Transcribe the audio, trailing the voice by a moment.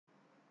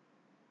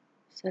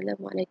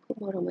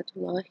Assalamualaikum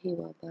warahmatullahi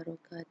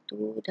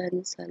wabarakatuh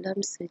dan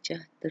salam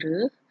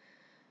sejahtera.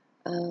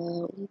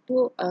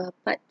 Untuk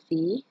part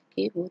 3,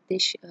 okay,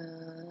 voltage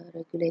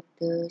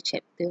regulator,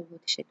 chapter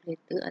voltage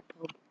regulator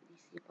atau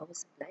DC power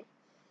supply.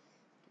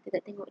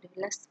 Kita nak tengok the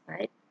last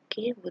part,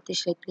 okay,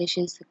 voltage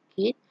regulation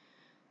circuit.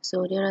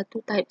 So there are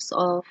two types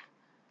of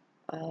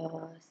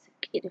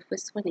circuit. The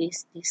first one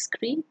is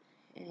discrete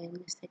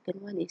and the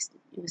second one is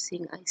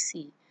using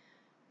IC.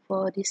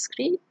 For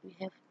discrete, we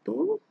have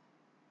two.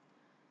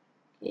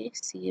 Okay,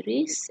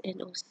 series and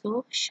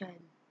also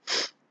shunt.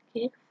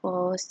 Okay,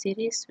 for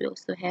series we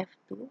also have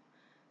two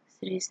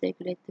series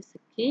regulator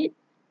circuit.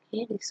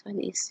 Okay, this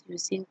one is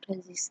using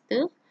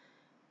transistor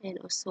and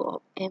also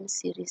op-amp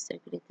series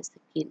regulator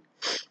circuit.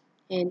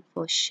 And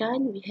for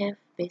shunt we have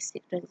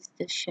basic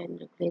transistor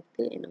shunt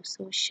regulator and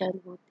also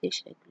shunt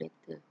voltage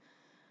regulator.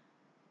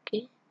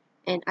 Okay,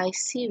 and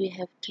IC we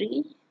have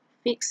three: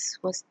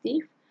 fixed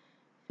positive,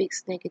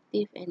 fixed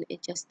negative, and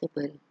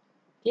adjustable.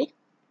 Okay.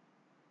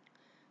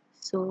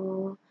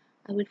 So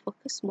I will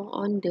focus more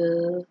on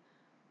the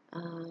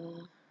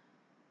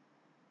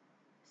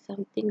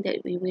something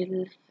that we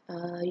will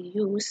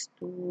use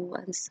to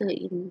answer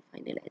in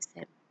final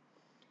exam.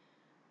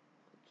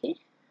 Okay,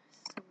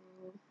 so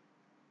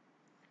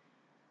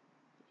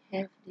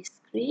we have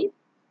discrete.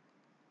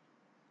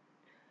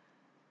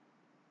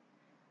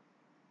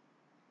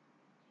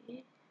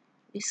 Okay.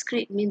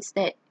 Discrete means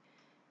that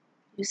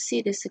you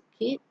see the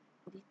circuit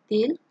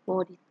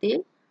more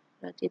detail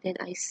rather than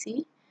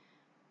IC,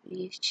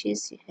 which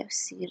is you have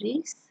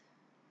series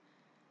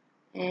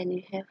and you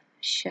have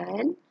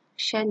shunt.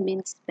 Shunt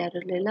means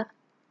parallel lah.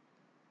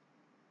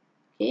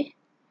 Okay,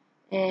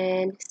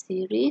 and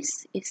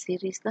series is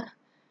series lah.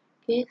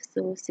 Okay,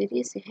 so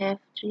series you have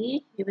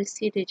three. You will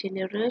see the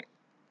general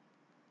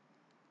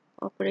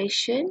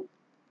operation.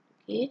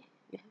 Okay,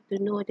 you have to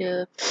know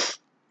the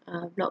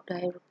block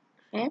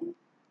diagram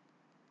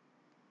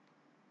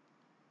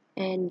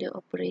and the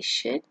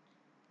operation,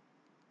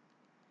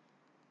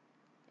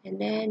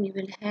 and then you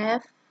will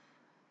have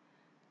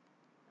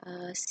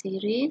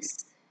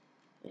series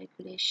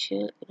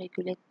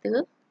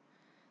regulator.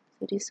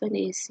 So this one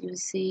is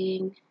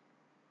using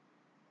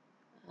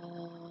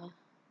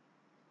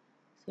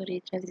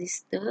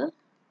transistor.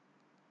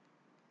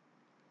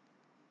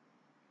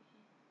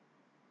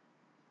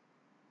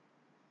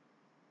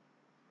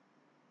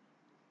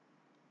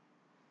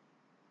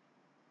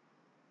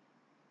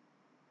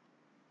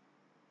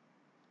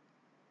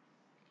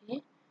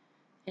 Okay,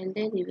 and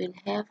then you will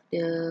have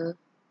the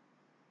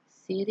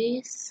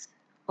series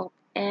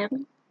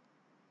op-amp,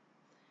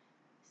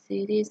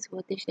 series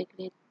voltage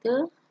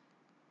regulator,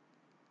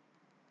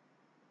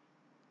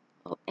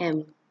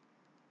 op-amp.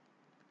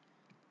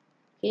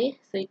 Okay,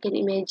 so you can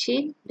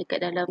imagine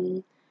dekat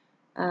dalam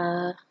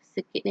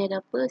circuit ni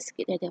ada apa,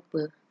 circuit ni ada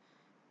apa.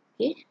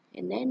 Okay,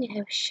 and then you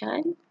have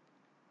shunt.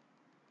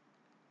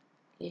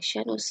 Okay,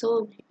 shunt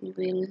also you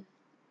will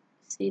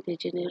see the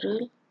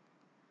general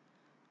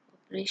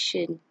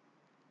operation.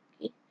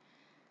 Okay,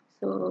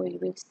 so you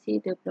will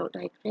see the block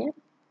diagram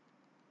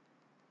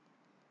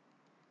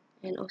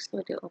and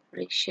also the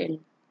operation.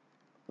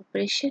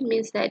 Operation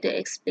means that the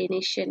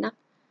explanation lah.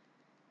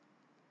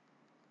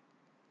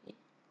 Okay.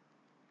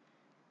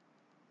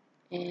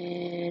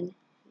 And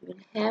you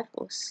will have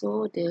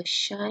also the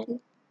shunt,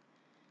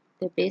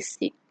 the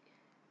basic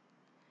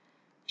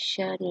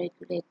shunt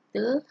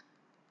regulator.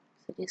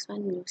 So this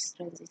one use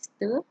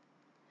transistor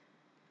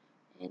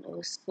and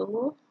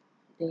also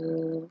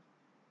the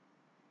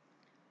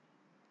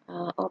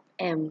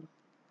op-amp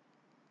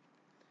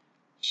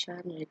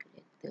shunt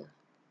regulator.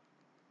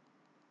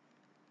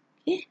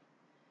 Okay,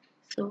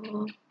 so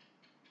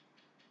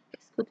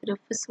let's go to the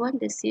first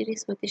one, the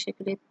series voltage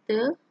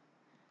regulator.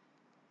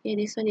 Okay,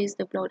 this one is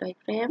the block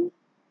diagram.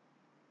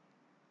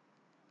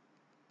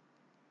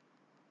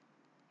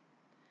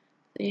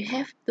 So you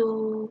have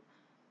to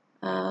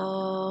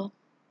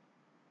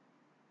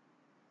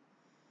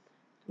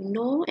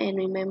know and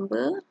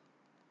remember.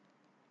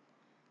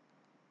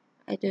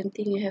 I don't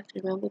think you have to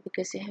remember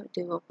because you have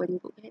the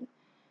open book and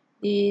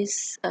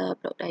this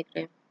block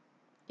diagram.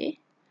 Okay,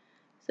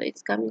 so it's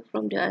coming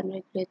from the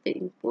unregulated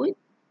input.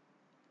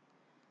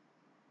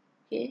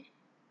 Okay,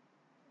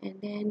 and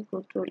then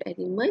control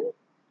element,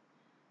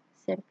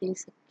 sampling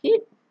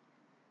circuit.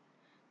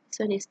 This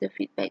one is the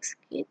feedback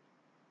circuit.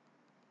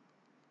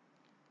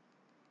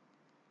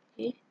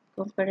 Okay,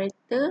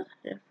 comparator,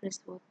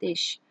 reference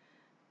voltage,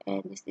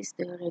 and this is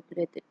the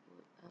regulated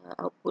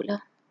output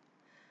lah.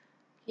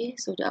 Okay,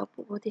 so the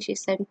output voltage is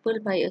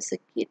sampled by a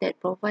circuit that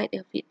provide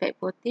a feedback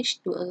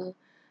voltage to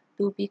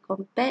be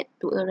compared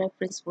to a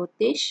reference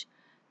voltage.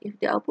 If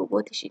the output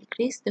voltage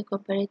increase, the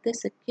comparator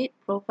circuit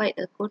provide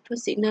a control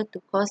signal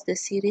to cause the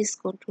series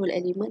control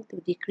element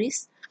to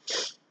decrease,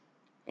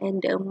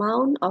 and the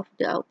amount of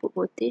the output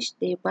voltage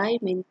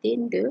thereby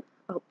maintain the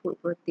output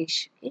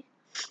voltage. Okay,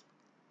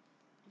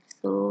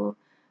 so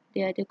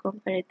dia ada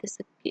comparator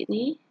circuit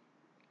ni,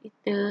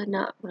 kita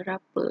nak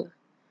berapa?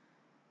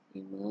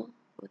 5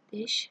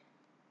 voltage.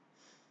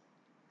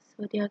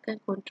 So dia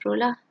akan control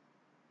lah.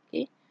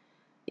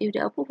 If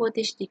the output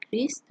voltage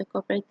decrease, the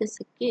comparator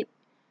circuit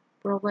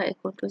provide a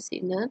control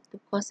signal to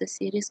cause a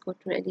series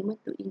control element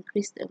to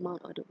increase the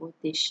amount of the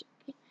voltage.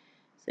 Okay.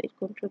 So it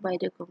controlled by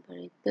the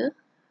comparator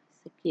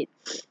circuit.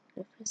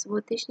 Reference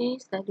voltage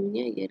ni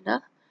selalunya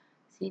ialah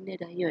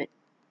zener diode.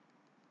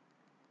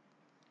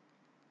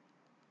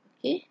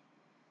 Okay.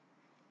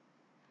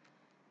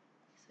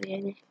 So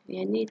yang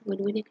ni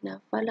dua-dua ni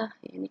kena hafal lah.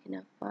 Yang ni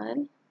kena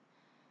hafal.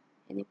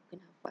 Yang ni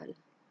kena hafal.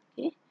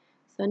 Okay.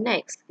 So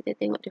next, kita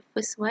tengok the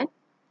first one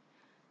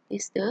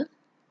is the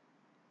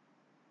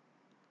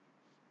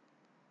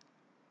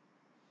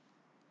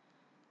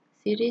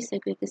series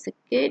regulator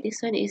circuit.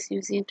 This one is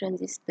using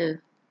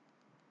transistor.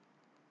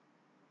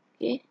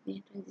 Okay,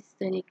 ni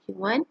transistor ni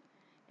Q1.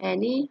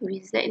 And ni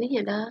VZ ni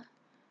ialah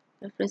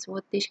reference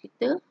voltage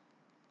kita.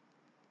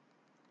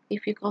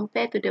 If you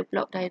compare to the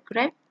block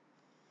diagram.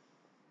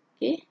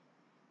 Okay.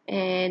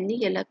 And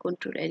ni ialah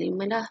control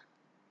element lah.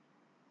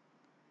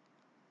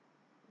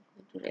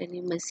 Control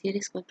element,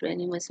 series control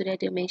element. So dia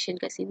ada mention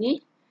kat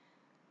sini.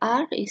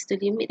 R is to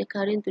limit the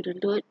current to the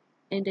load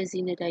and the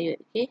zener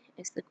diode. Okay,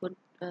 as the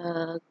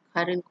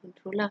current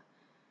control lah.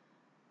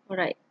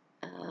 Alright.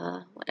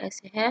 What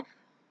else you have?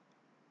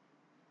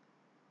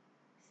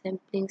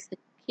 Sampling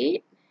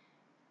circuit.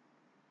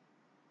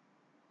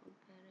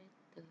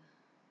 Comparator.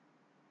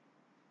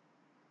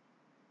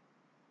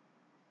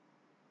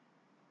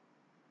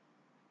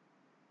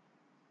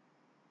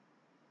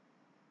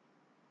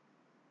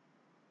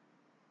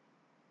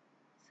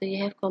 So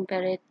you have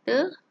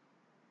comparator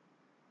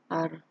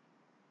R.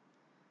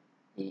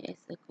 As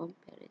a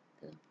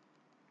comparator.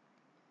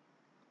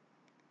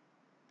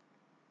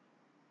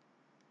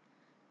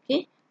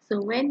 Okay,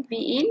 so when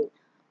Vin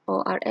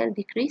or RL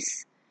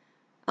decrease,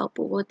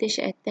 output voltage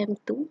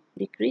attempt to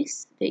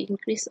decrease. The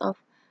increase of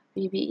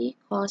VBE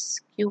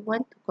cause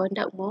Q1 to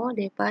conduct more,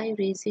 thereby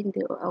raising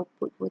the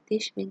output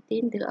voltage,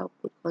 maintain the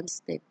output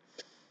constant.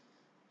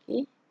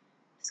 Okay,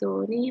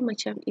 so ni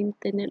macam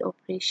internal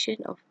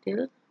operation of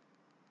the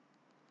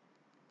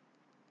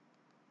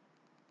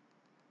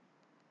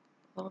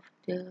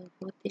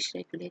voltage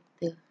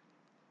regulator.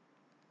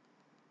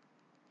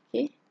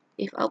 Okay,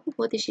 if output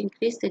voltage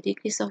increase, the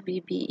decrease of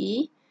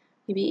VBE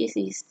is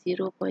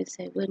 0.7,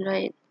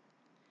 right?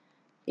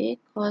 Okay,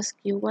 cause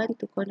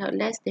Q1 to conduct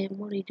less, then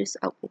more reduce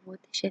output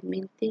voltage and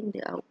maintain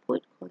the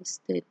output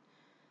constant.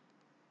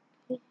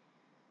 Okay,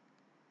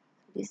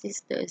 this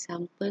is the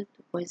example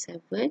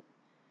 2.7.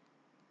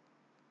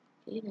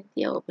 Okay, nanti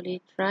awak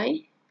boleh try.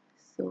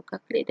 So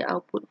calculate the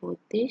output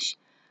voltage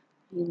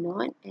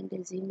V0 and the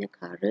zener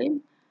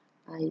current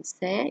Iz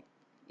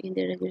in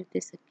the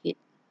regulator circuit.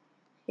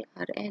 Okay,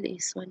 RL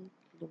is 1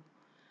 kilo.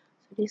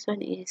 So this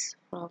one is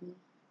from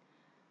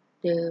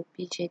the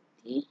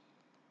PJT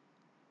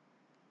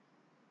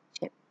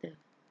chapter.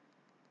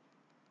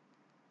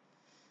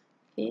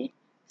 Okay,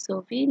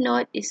 so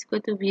V0 is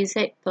equal to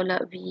VZ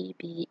tolak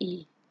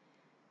VBE.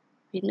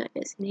 V0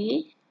 kat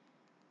sini,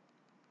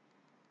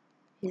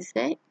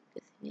 VZ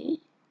kat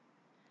sini,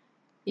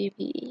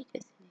 VBE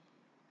kat sini.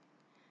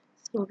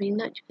 So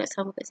V0 juga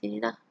sama kat sini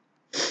lah.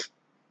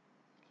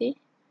 Okay,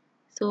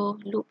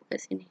 so loop kat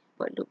sini,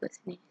 buat loop kat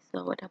sini.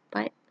 So awak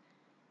dapat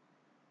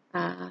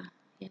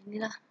yang ni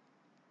lah.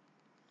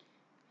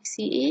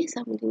 VCE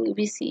sama dengan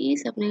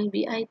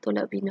VI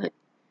tolak V0.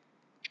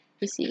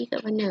 VCE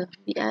kat mana?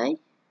 VI.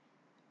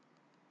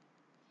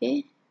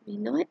 Okay,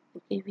 V0.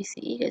 Okay,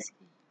 VCE kat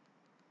sini.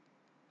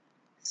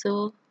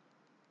 So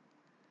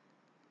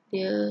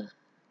dia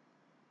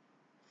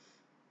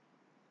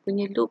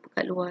punya loop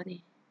kat luar ni.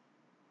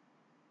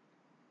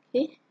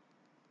 Okay,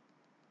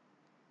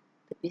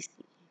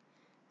 VCE.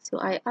 So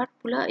IR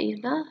pula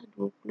ialah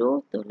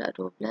 20 tolak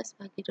 12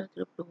 bagi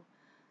 220.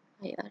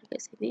 IR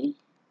kat sini.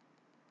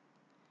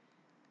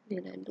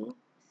 Dia lalu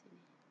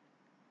sini.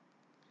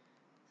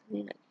 Sini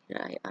nak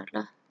kira IR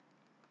lah.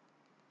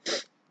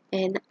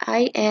 And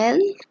IL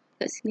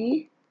kat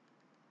sini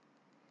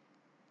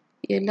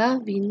ialah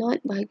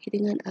V0 bagi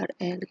dengan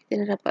RL.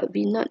 Kita dah dapat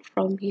V0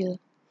 from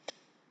here.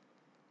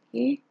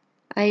 Okay.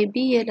 IB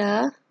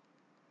ialah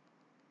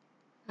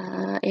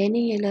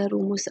ini ialah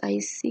rumus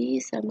IC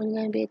sama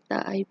dengan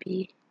beta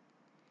IB.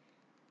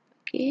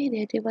 Okay,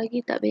 dia ada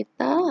bagi tak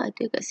beta,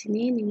 ada kat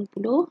sini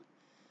 50.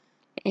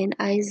 And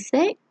IZ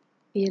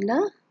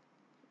ialah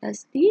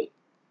lastly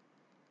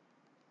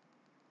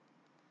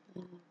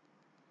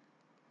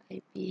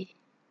IB.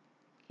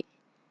 Okay.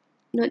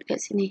 Note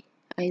kat sini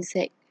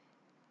IZ.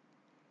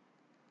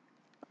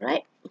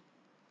 Alright.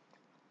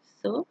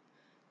 So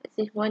let's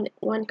say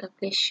one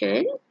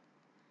calculation.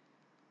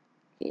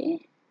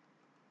 Okay.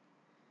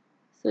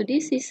 So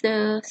this is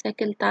the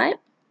second type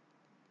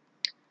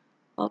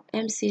of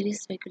M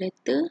series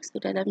regulator. So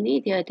dalam ni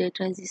dia ada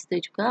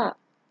transistor juga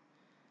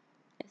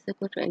as a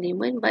control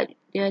element, but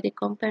dia ada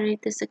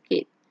comparator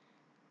circuit.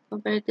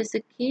 Comparator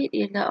circuit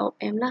ialah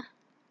op-amp lah,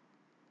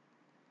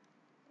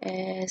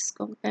 as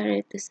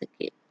comparator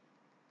circuit.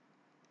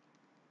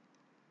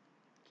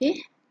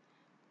 Okay,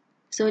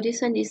 so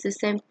this one is the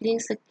sampling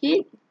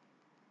circuit.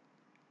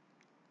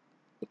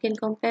 You can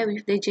compare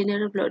with the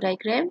general block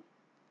diagram.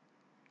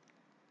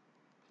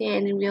 Okay,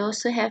 and we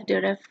also have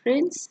the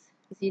reference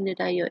Zener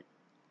diode.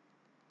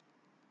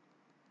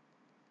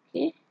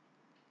 Okay,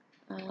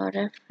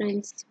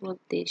 reference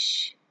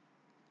voltage.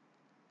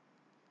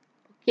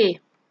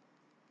 Okay,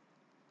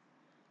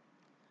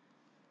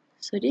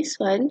 so this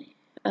one,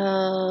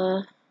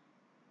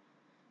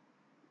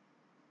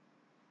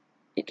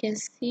 you can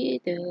see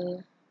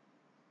the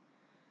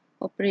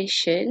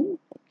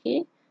operation.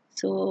 Okay,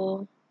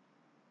 so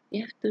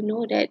you have to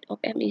know that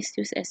op-amp is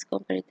used as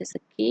comparator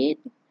circuit.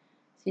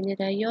 Zener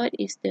diode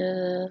is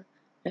the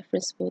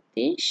reference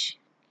voltage.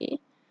 Okay,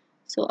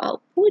 so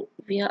output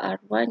via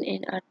R1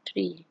 and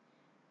R3,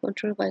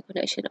 controlled by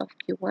connection of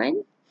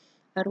Q1.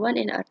 R1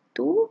 and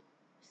R2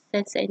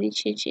 sense any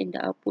change in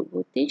the output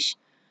voltage.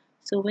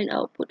 So when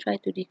output try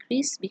to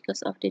decrease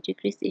because of the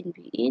decrease in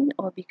Vin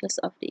or because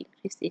of the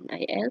increase in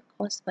IL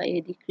caused by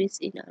a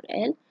decrease in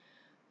RL,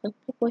 a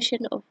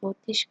proportion of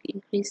voltage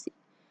decrease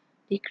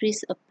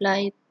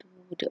applied to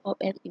the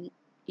op-amp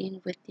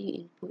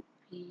inverting input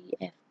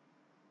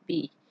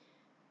VFB.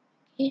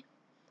 Okay,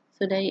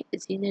 so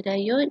Zener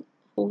diode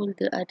hold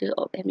the other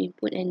op-amp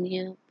input and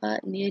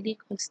nearly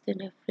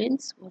constant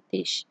reference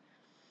voltage.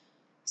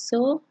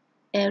 So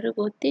error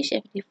voltage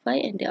amplify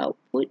and the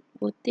output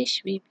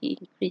voltage will be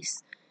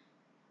increased.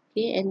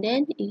 Okay, and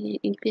then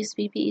increased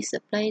VB is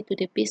applied to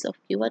the base of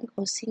Q1,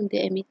 causing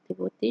the emitter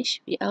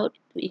voltage V out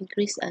to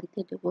increase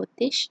until the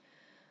voltage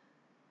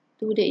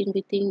to the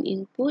inverting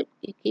input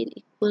again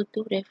equal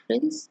to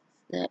reference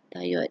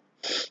diode.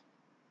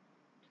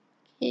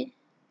 Okay,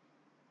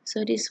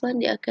 so this one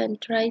dia akan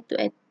try to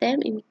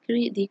attempt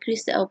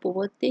decrease the output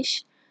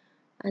voltage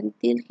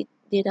until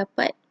dia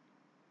dapat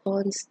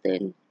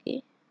constant. Okay,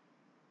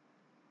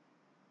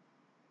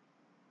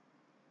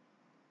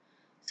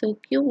 so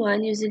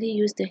Q1 usually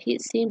use the heat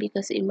sink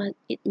because it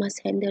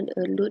must handle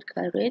a load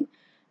current.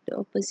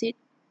 The opposite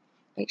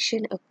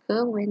action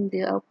occur when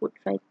the output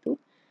try to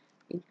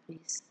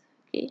increase.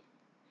 Okay,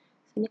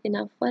 sini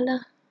kena hafal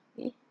lah.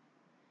 Okay,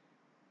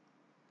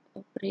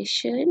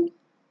 operation.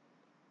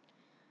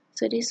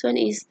 So this one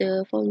is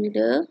the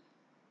formula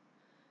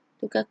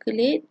to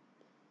calculate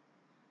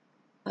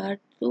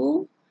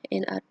R2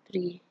 and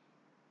R3.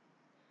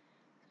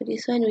 So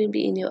this one will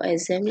be in your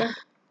exam lah.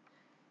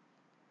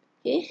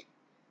 Okay.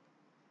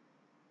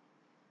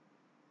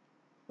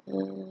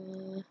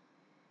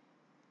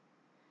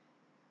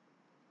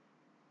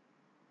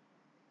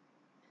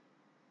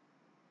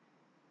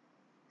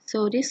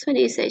 So this one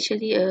is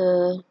actually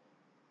a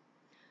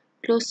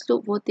closed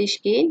loop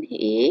voltage gain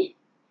A.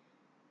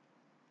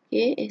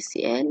 Okay,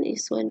 ACN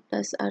is 1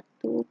 plus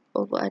R2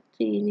 over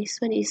R3.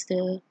 This one is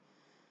the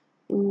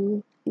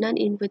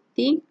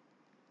non-inverting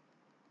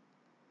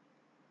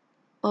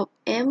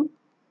op-amp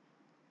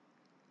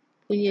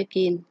punya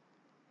gain.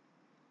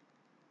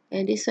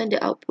 And this one the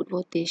output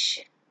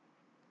voltage.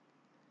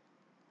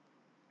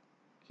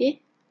 Okay,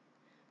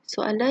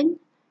 soalan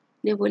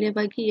dia boleh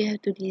bagi you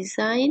have to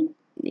design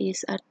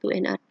is R2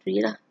 and R3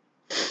 lah.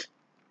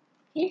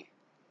 Okay,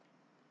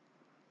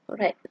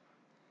 alright.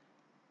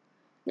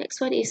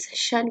 Next one is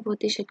shunt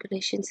voltage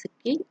regulation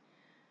circuit.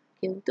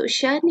 Okay, untuk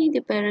shunt ni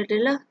dia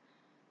parallel lah.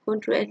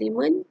 Control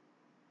element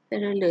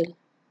parallel.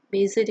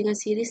 Beza dengan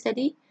series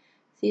tadi.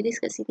 Series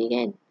kat sini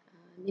kan.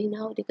 Ni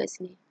now dia kat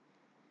sini.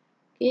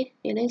 Okay,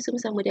 yang lain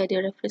semua sama. Dia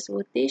ada reference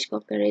voltage,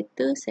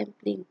 comparator,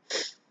 sampling.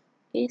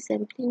 Okay,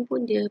 sampling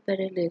pun dia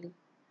parallel.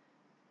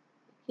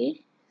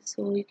 Okay,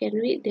 so you can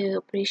read the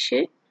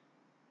operation.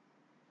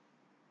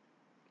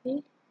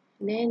 Okay,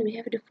 then we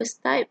have the first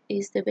type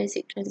is the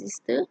basic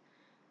transistor.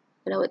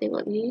 Kalau awak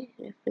tengok ni,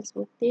 reference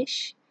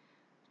voltage,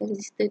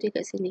 transistor dia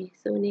kat sini.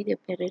 So ni dia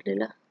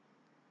parallel lah.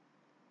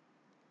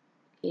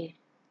 Okay,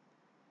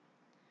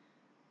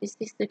 this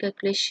is the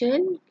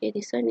calculation. Okay,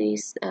 this one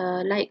is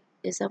like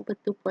example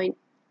 2.7.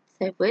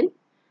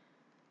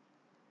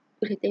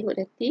 Boleh tengok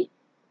nanti.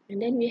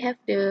 And then we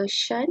have the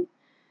shunt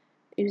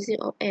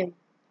using op-amp.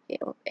 Okay,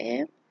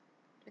 op-amp,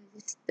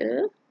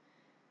 resistor.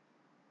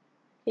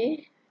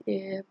 Okay,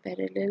 dia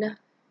parallel lah.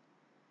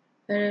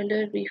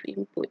 Parallel with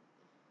input.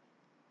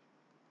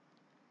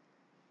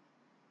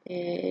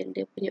 And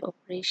dia punya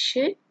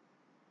operation.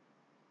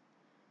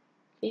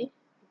 Okay,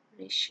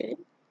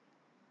 operation.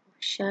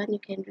 Shunt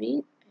you can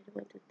read. I don't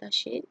want to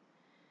touch it.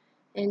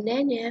 And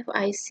then you have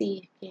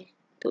IC. Okay,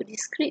 untuk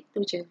discrete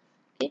tu je.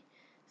 Okay,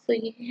 so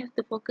you have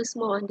to focus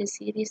more on the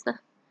series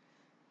lah.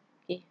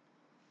 Okay,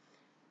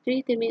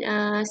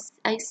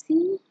 IC.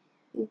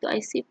 Untuk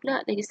IC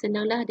pula lagi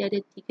senang lah. Dia ada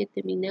 3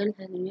 terminal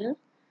hanya.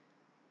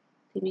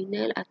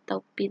 Terminal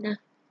atau pin lah.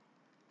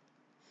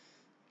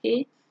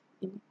 Okay,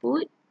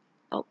 input,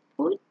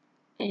 output,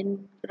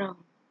 and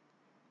ground.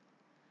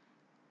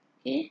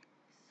 Okay,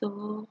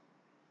 so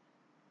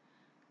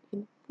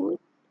input,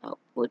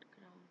 output,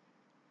 ground.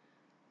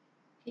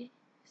 Okay,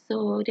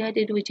 so dia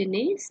ada 2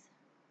 jenis.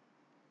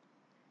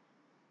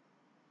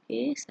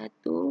 Okay,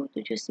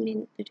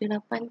 17978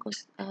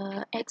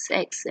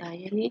 XX.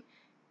 Yang ni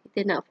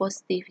kita nak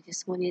positif je,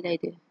 semua ni dah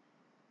ada.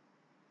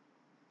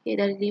 Okay,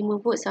 dari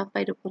 5 volt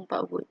sampai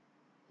 24 volt.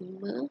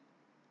 5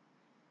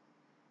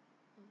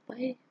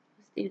 sampai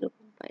positif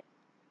 24.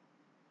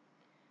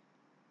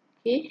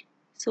 Okay,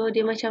 so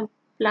dia macam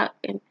plug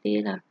and play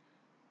lah.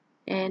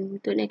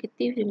 And untuk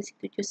negatif dia mesti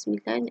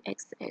 79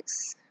 XX.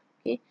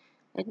 Okay,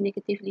 dari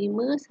negatif 5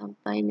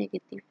 sampai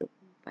negatif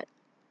 24.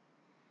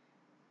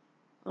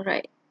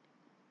 Alright,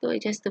 untuk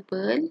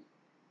adjustable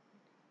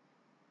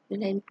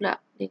line plug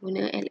dia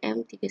guna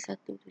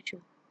LM317.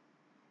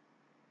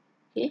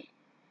 Okay,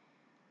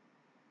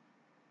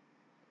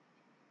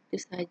 itu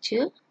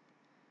saja.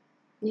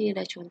 Ini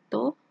adalah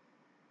contoh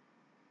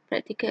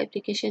practical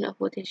application of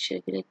voltage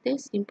regulator,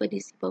 simple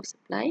DC power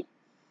supply,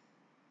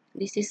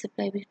 DC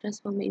supply with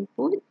transformer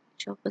input,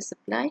 chopper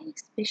supply,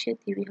 special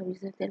TV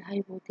horizontal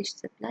high voltage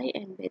supply,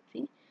 and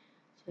battery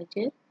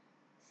charger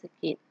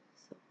circuit.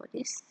 So for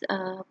this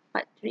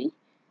part 3,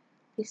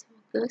 please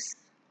focus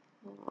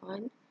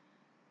on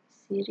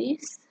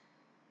series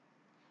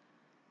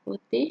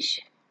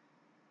voltage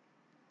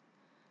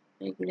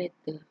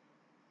regulator.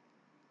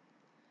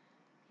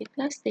 Okay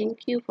class,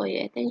 thank you for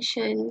your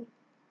attention.